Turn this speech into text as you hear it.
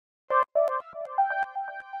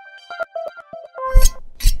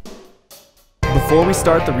Before we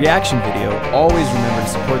start the reaction video, always remember to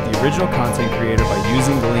support the original content creator by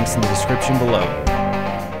using the links in the description below.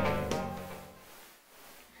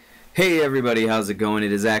 Hey everybody, how's it going?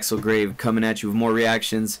 It is Axel Grave coming at you with more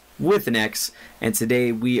reactions with an X, and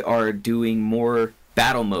today we are doing more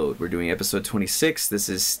battle mode. We're doing episode 26. This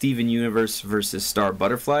is Steven Universe versus Star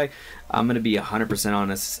Butterfly. I'm going to be 100%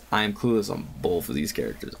 honest. I am clueless on both of these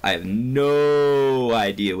characters. I have no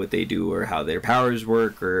idea what they do or how their powers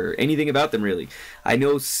work or anything about them really. I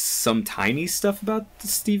know some tiny stuff about the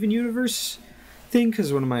Steven Universe thing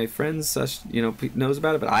because one of my friends knows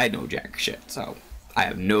about it, but I know jack shit, so I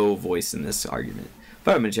have no voice in this argument.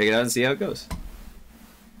 But I'm going to check it out and see how it goes.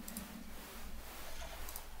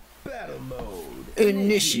 Battle mode.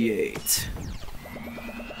 Initiate.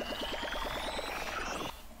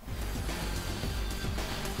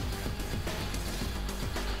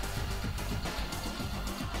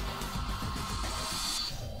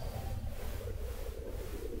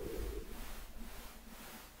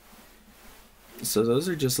 So those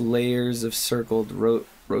are just layers of circled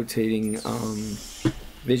rotating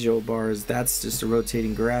visual bars. That's just a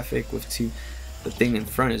rotating graphic with two. The thing in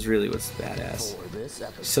front is really what's badass.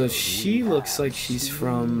 So she looks like she's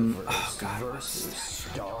from, oh god, what's that?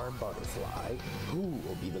 Star Butterfly. Who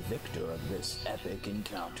will be the victor of this epic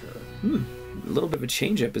encounter? A little bit of a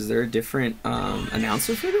change up. Is there a different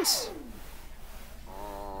announcer for this?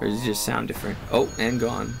 Or does it just sound different? Oh, and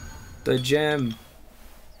gone. The gem.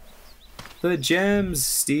 The gems,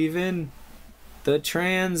 Steven. The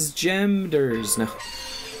transgenders. No.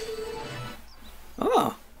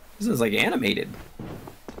 Oh. This is like animated.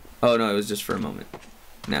 Oh no, it was just for a moment.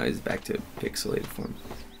 Now he's back to pixelated form.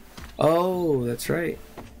 Oh, that's right.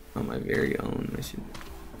 On my very own mission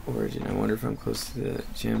origin. I wonder if I'm close to the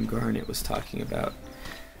gem Garnet was talking about.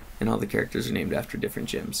 And all the characters are named after different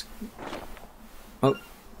gems. Oh,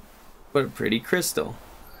 what a pretty crystal.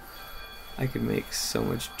 I could make so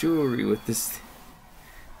much jewelry with this.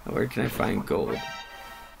 Where can I find gold?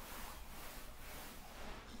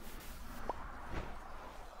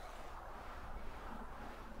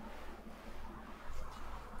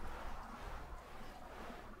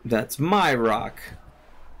 That's my rock.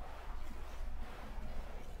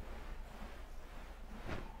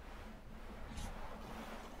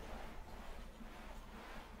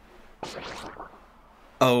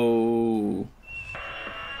 Oh.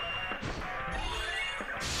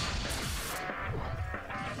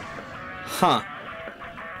 Huh.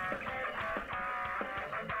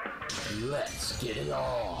 Let's get it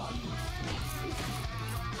on.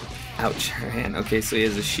 Ouch, her hand. Okay, so he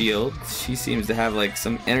has a shield. She seems to have like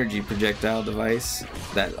some energy projectile device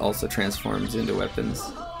that also transforms into weapons.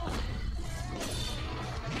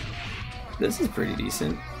 This is pretty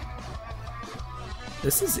decent.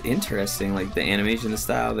 This is interesting, like the animation, the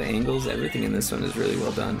style, the angles, everything in this one is really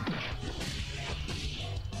well done.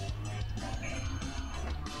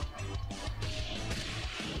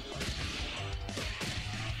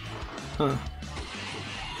 Huh.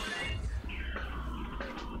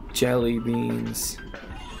 Jelly beans.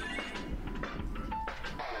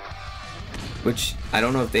 Which, I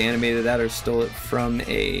don't know if they animated that or stole it from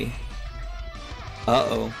a...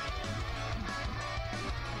 Uh-oh.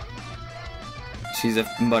 She's a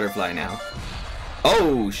butterfly now.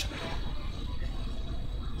 Oh!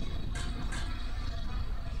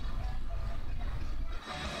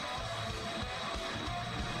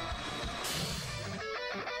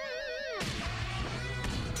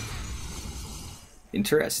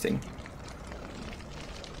 Interesting.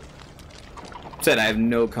 Said I have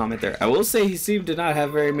no comment there. I will say he seemed to not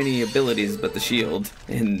have very many abilities but the shield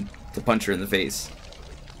and to punch her in the face.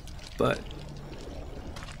 But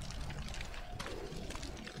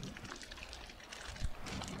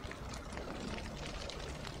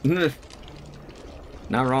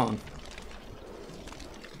not wrong.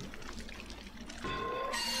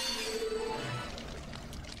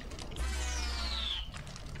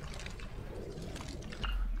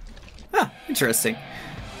 Interesting.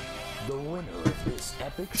 The winner of this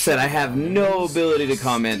epic Said I have no ability to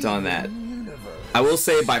comment on that. I will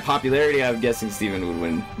say by popularity, I'm guessing Steven would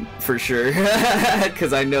win for sure,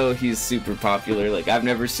 because I know he's super popular. Like I've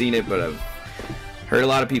never seen it, but I've heard a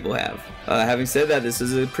lot of people have. Having said that, this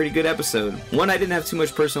is a pretty good episode. One I didn't have too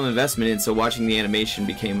much personal investment in, so watching the animation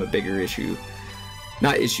became a bigger issue.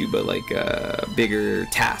 Not issue, but like a bigger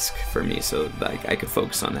task for me, so like I could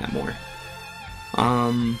focus on that more.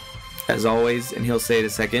 As always, and he'll say it a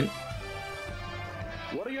second.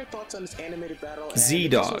 What are your thoughts on this animated battle?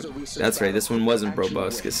 Z-Dog. That's right, this one wasn't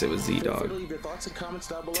Proboscis, it was Z-Dog.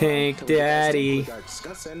 Tank Daddy.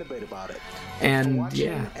 And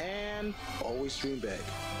yeah. and always dream big.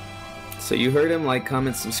 So you heard him. Like,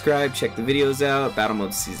 comment, subscribe, check the videos out. Battle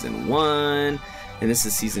Mode Season 1. And this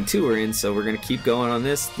is Season 2 we're in, so we're going to keep going on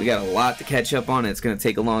this. We got a lot to catch up on. It's going to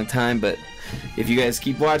take a long time, but if you guys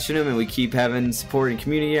keep watching them and we keep having support and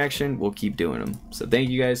community action, we'll keep doing them. So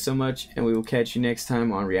thank you guys so much, and we will catch you next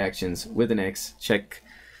time on ReaXtions with an X. Check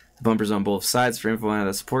the bumpers on both sides for info on how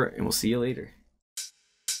to support, and we'll see you later.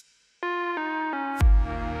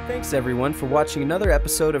 Thanks everyone for watching another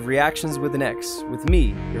episode of ReaXtions with an X with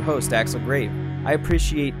me, your host Axel Grave. I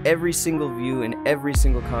appreciate every single view and every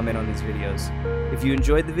single comment on these videos. If you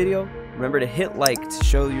enjoyed the video, remember to hit like to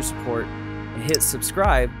show your support and hit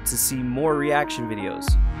subscribe to see more reaction videos.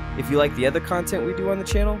 If you like the other content we do on the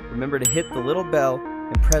channel, remember to hit the little bell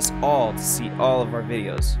and press all to see all of our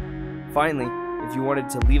videos. Finally, if you wanted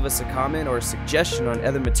to leave us a comment or a suggestion on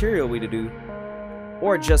other material we to do,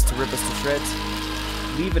 or just to rip us to shreds,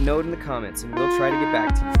 leave a note in the comments and we'll try to get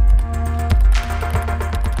back to you.